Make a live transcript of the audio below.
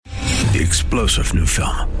The explosive new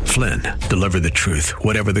film, Flynn, deliver the truth,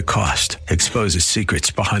 whatever the cost, exposes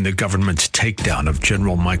secrets behind the government's takedown of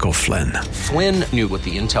General Michael Flynn. Flynn knew what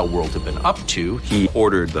the intel world had been up to. He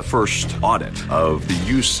ordered the first audit of the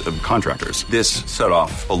use of contractors. This set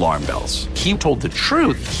off alarm bells. He told the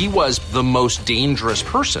truth. He was the most dangerous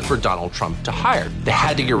person for Donald Trump to hire. They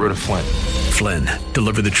had to get rid of Flynn. Flynn,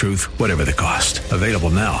 deliver the truth, whatever the cost. Available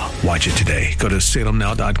now. Watch it today. Go to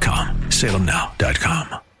salemnow.com.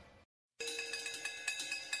 salemnow.com.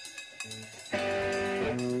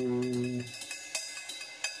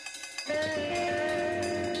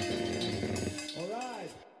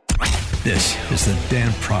 This is the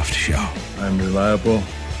Dan Proft Show. I'm reliable,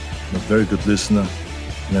 I'm a very good listener,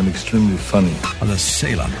 and I'm extremely funny. On the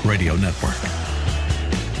Salem Radio Network.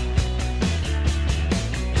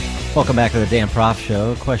 Welcome back to the Dan Proft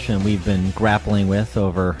Show. A question we've been grappling with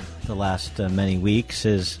over the last many weeks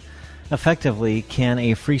is, effectively, can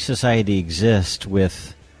a free society exist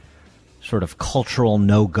with sort of cultural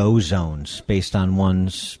no-go zones based on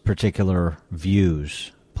one's particular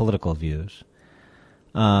views, political views?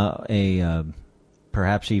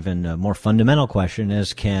 Perhaps even a more fundamental question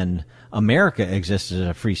is, can America exist as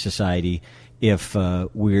a free society if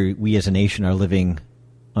we as a nation are living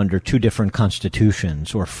under two different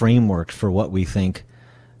constitutions or frameworks for what we think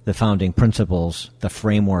the founding principles, the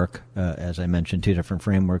framework, as I mentioned, two different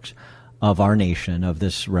frameworks of our nation, of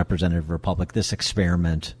this representative republic, this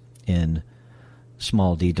experiment in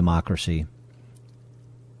small d democracy?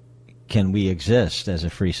 Can we exist as a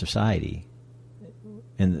free society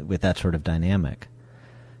with that sort of dynamic?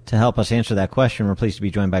 To help us answer that question, we're pleased to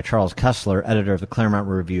be joined by Charles Kesler, editor of the Claremont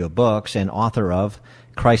Review of Books and author of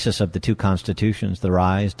Crisis of the Two Constitutions, The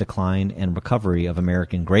Rise, Decline, and Recovery of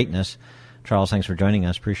American Greatness. Charles, thanks for joining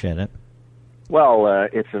us. Appreciate it. Well,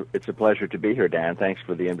 it's a pleasure to be here, Dan. Thanks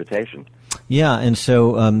for the invitation. Yeah, and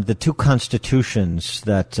so the two constitutions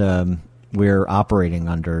that we're operating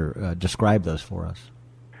under, describe those for us.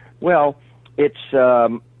 Well, it's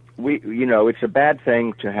it's a bad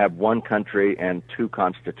thing to have one country and two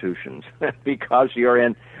constitutions because you're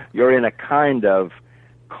in a kind of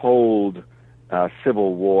cold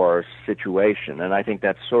civil war situation, and I think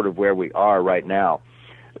that's sort of where we are right now.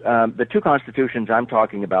 The two constitutions I'm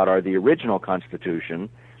talking about are the original Constitution,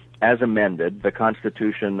 as amended, the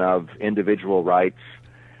Constitution of individual rights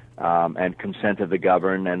and consent of the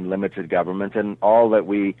governed and limited government, and all that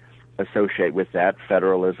we associate with that,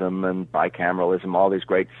 federalism and bicameralism, all these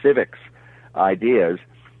great civics ideas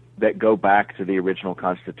that go back to the original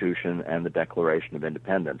Constitution and the Declaration of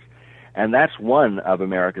Independence. And that's one of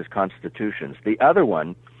America's constitutions. The other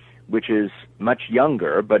one, which is much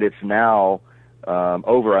younger, but it's now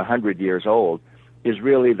over 100 years old, is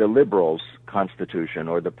really the liberals' constitution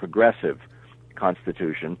or the progressive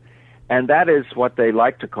constitution. And that is what they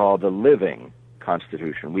like to call the living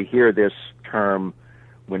constitution. We hear this term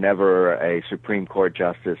whenever a Supreme Court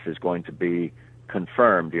justice is going to be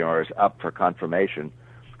confirmed, or is up for confirmation,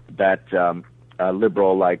 that a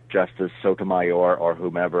liberal like Justice Sotomayor or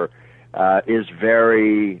whomever is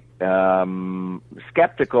very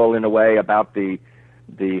skeptical in a way about the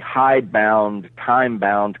hidebound,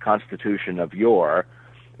 time-bound Constitution of yore,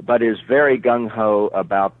 but is very gung-ho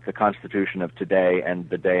about the Constitution of today and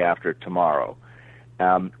the day after tomorrow.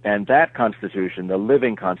 And that Constitution, the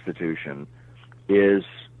living Constitution, is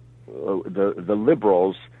the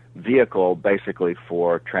liberals' vehicle basically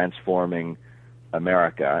for transforming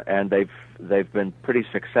America, and they've been pretty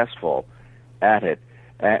successful at it.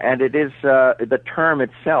 And it is the term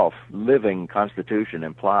itself, living Constitution,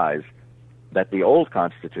 implies that the old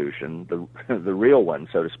Constitution, the real one,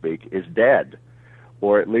 so to speak, is dead,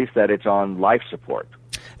 or at least that it's on life support.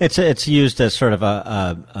 It's used as sort of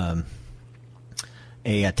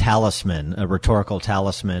a talisman, a rhetorical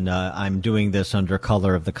talisman. I'm doing this under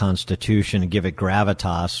color of the Constitution and give it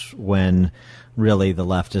gravitas, when really the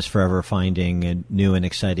left is forever finding new and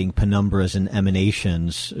exciting penumbras and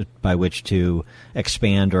emanations by which to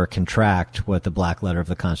expand or contract what the black letter of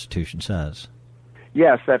the Constitution says.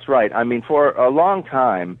 Yes, that's right. I mean, for a long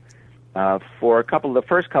time, for the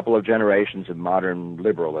first couple of generations of modern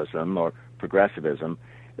liberalism or progressivism,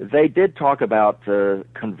 they did talk about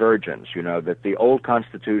convergence, that the old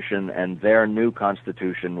Constitution and their new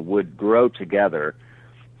Constitution would grow together,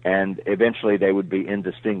 and eventually they would be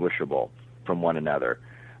indistinguishable from one another.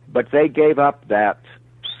 But they gave up that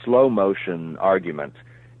slow-motion argument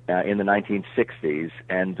in the 1960s,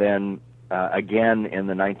 and then again in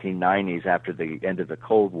the 1990s after the end of the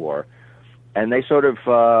Cold War, and they sort of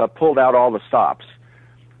pulled out all the stops,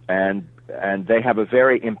 and they have a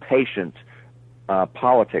very impatient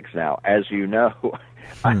politics now. As you know,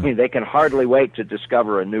 I mean, they can hardly wait to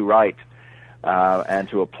discover a new right and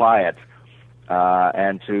to apply it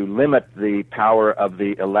and to limit the power of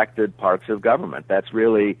the elected parts of government. That's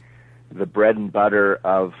really the bread and butter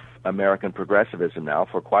of American progressivism now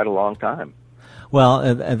for quite a long time.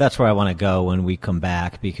 Well, that's where I want to go when we come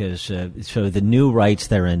back, because so the new rights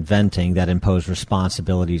they're inventing that impose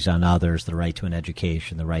responsibilities on others, the right to an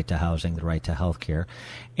education, the right to housing, the right to health care,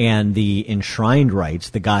 and the enshrined rights,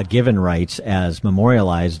 the God-given rights as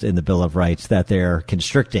memorialized in the Bill of Rights that they're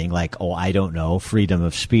constricting, like, I don't know, freedom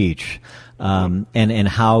of speech, and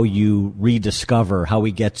how you rediscover how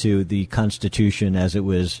we get to the Constitution as it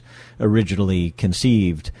was originally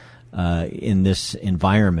conceived. In this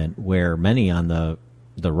environment where many on the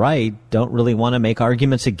right don't really want to make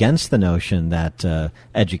arguments against the notion that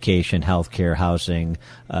education, healthcare, housing,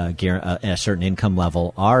 a certain income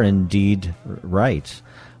level are indeed rights.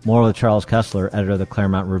 More with Charles Kesler, editor of the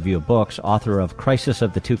Claremont Review of Books, author of Crisis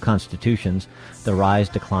of the Two Constitutions, The Rise,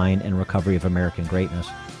 Decline, and Recovery of American Greatness.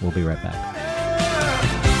 We'll be right back.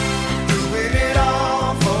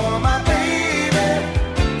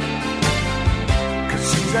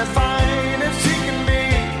 As fine as she can be,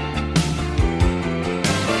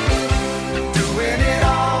 doing it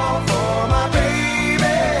all for my baby,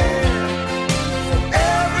 for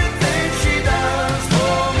everything she does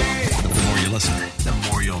for me. The more you listen, the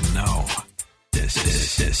more you'll know. This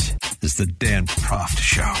is the Dan Proft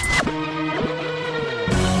Show.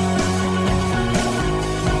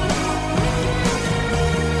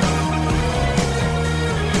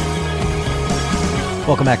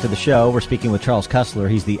 Welcome back to the show. We're speaking with Charles Kesler.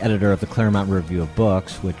 He's the editor of the Claremont Review of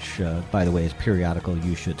Books, which, by the way, is a periodical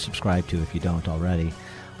you should subscribe to if you don't already.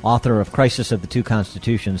 Author of Crisis of the Two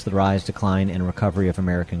Constitutions, The Rise, Decline, and Recovery of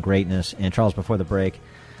American Greatness. And Charles, before the break,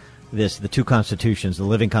 the two constitutions, the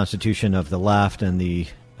living constitution of the left and the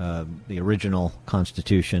original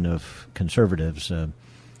constitution of conservatives,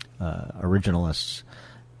 originalists,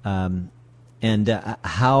 and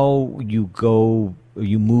how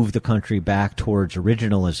you move the country back towards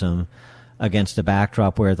originalism against a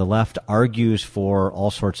backdrop where the left argues for all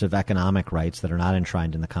sorts of economic rights that are not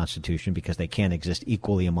enshrined in the Constitution because they can't exist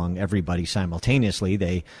equally among everybody simultaneously.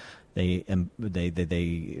 They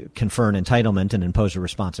confer an entitlement and impose a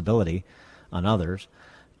responsibility on others,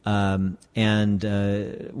 and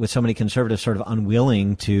with so many conservatives sort of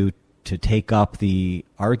unwilling to take up the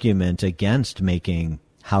argument against making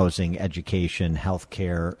housing, education, health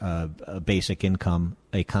care, basic income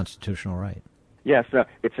a constitutional right. Yes,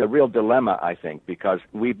 it's a real dilemma, I think, because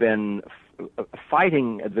we've been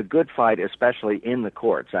fighting the good fight, especially in the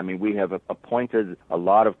courts. I mean, we have appointed a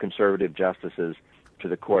lot of conservative justices to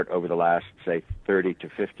the court over the last, say, 30 to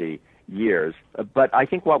 50 years. But I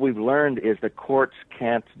think what we've learned is the courts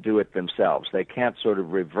can't do it themselves. They can't sort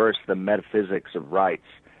of reverse the metaphysics of rights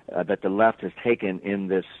that the left has taken in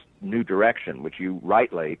this new direction, which you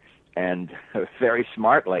rightly and very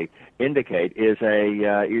smartly indicate is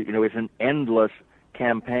is an endless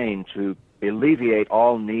campaign to alleviate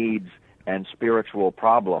all needs and spiritual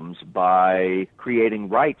problems by creating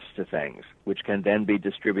rights to things, which can then be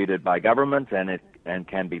distributed by government and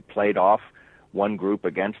can be played off one group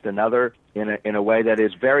against another in a way that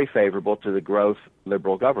is very favorable to the growth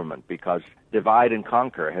liberal government, because divide and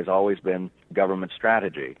conquer has always been government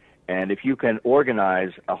strategy. And if you can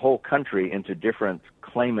organize a whole country into different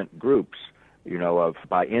claimant groups,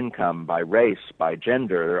 by income, by race, by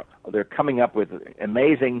gender, they're coming up with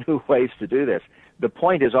amazing new ways to do this. The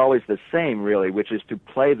point is always the same, really, which is to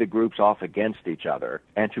play the groups off against each other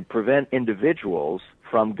and to prevent individuals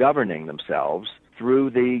from governing themselves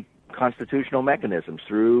through the constitutional mechanisms,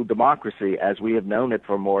 through democracy as we have known it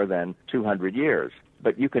for more than 200 years.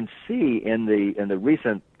 But you can see in the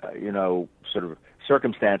recent, sort of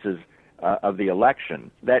circumstances of the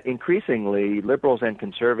election that increasingly liberals and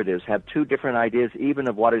conservatives have two different ideas even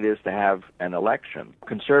of what it is to have an election.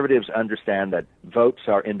 Conservatives understand that votes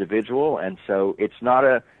are individual, and so it's not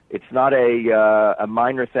a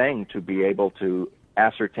minor thing to be able to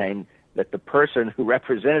ascertain that the person who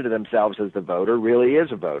represented themselves as the voter really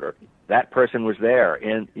is a voter. That person was there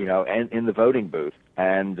in the voting booth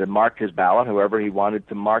and marked his ballot however he wanted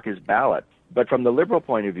to mark his ballot. But from the liberal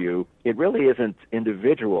point of view, it really isn't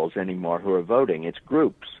individuals anymore who are voting. It's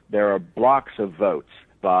groups. There are blocks of votes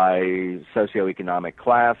by socioeconomic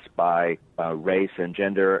class, by race and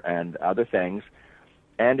gender and other things.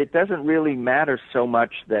 And it doesn't really matter so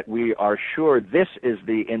much that we are sure this is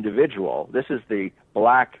the individual, this is the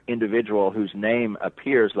black individual whose name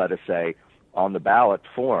appears, let us say, on the ballot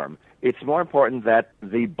form. It's more important that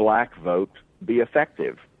the black vote be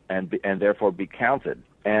effective and therefore be counted.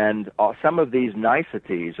 And some of these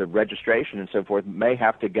niceties of registration and so forth may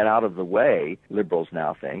have to get out of the way, liberals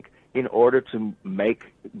now think, in order to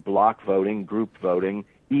make block voting, group voting,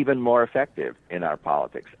 even more effective in our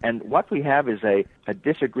politics. And what we have is a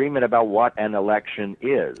disagreement about what an election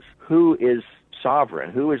is. Who is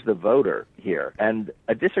sovereign? Who is the voter here? And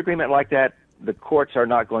a disagreement like that, the courts are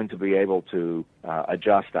not going to be able to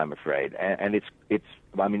adjust, I'm afraid. And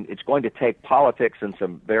it's going to take politics and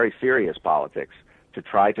some very serious politics to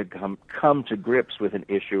try to come to grips with an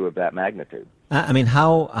issue of that magnitude. I mean,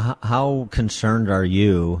 how concerned are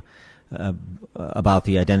you about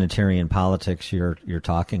the identitarian politics you're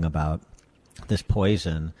talking about, this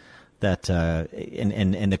poison that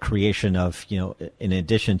and the creation of, in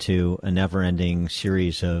addition to a never-ending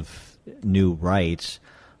series of new rights,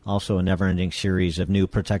 also a never-ending series of new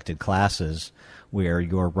protected classes where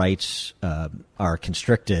your rights are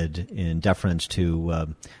constricted in deference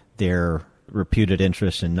to their reputed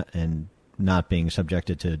interest in not being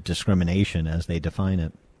subjected to discrimination as they define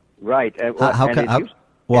it. Right. You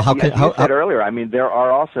said earlier, I mean, there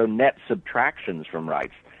are also net subtractions from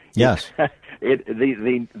rights. Yes. The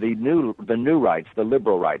new rights, the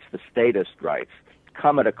liberal rights, the statist rights,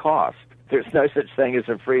 come at a cost. There's no such thing as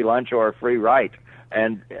a free lunch or a free right.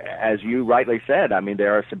 And as you rightly said, I mean,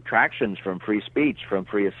 there are subtractions from free speech, from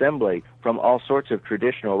free assembly, from all sorts of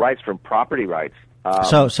traditional rights, from property rights.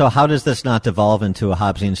 So how does this not devolve into a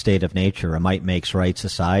Hobbesian state of nature, a might makes right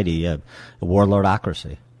society, a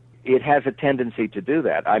warlordocracy? It has a tendency to do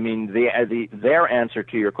that. I mean, their answer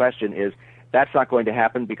to your question is that's not going to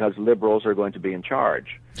happen because liberals are going to be in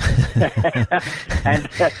charge. And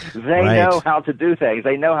they know how to do things.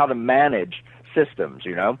 They know how to manage systems,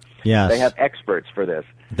 Yes. They have experts for this.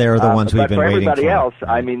 They're the ones we've been waiting for. But for everybody else,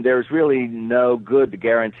 I mean, there's really no good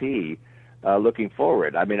guarantee looking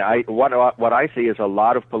forward. I mean, what I see is a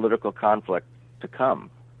lot of political conflict to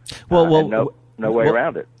come. And no way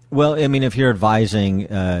around it. Well, I mean, if you're advising,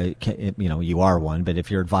 you are one, but if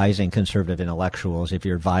you're advising conservative intellectuals, if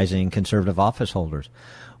you're advising conservative office holders,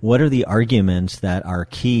 what are the arguments that are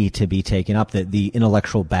key to be taken up, the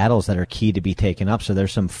intellectual battles that are key to be taken up, so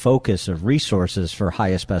there's some focus of resources for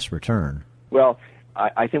highest best return? Well,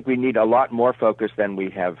 I think we need a lot more focus than we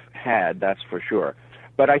have had, that's for sure.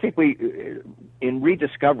 But I think in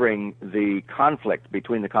rediscovering the conflict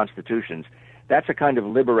between the constitutions, that's a kind of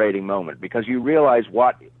liberating moment because you realize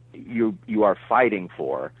what you are fighting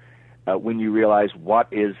for when you realize what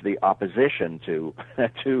is the opposition to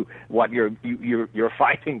what you're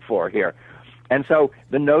fighting for here. And so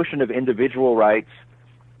the notion of individual rights,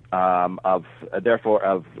 of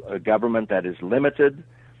a government that is limited,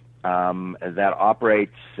 that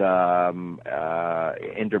operates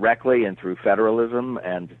indirectly and through federalism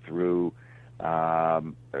and through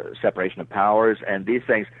separation of powers, and these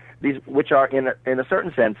things, which are in a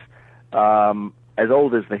certain sense as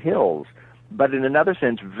old as the hills, but in another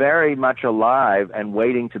sense very much alive and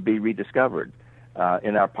waiting to be rediscovered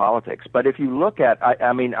in our politics. But if you look at,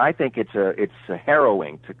 I think it's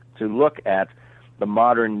harrowing to look at the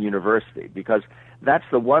modern university, because that's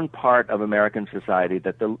the one part of American society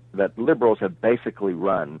that liberals have basically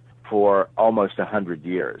run for almost 100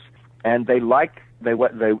 years, and they run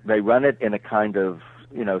it in a kind of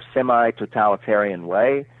semi-totalitarian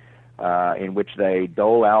way, in which they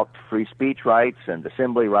dole out free speech rights and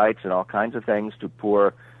assembly rights and all kinds of things to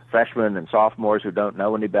poor freshmen and sophomores who don't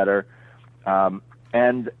know any better,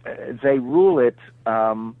 and they rule it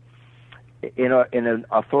in an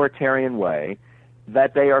authoritarian way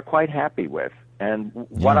that they are quite happy with. And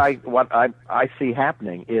what I see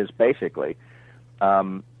happening is basically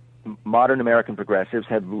modern American progressives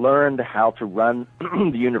have learned how to run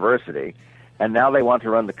the university, and now they want to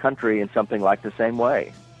run the country in something like the same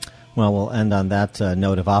way. Well, we'll end on that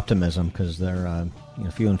note of optimism because they're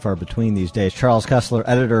few and far between these days. Charles Kesler,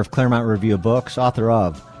 editor of Claremont Review of Books, author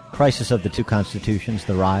of Crisis of the Two Constitutions,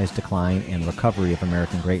 The Rise, Decline, and Recovery of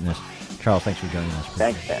American Greatness. Charles, thanks for joining us.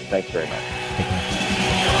 Thanks, Ben. Thanks very much. Take care.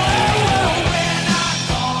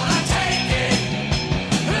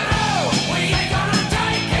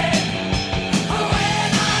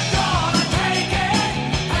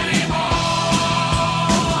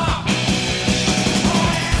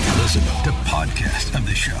 Podcast of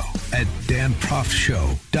the show at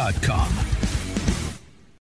danprofshow.com.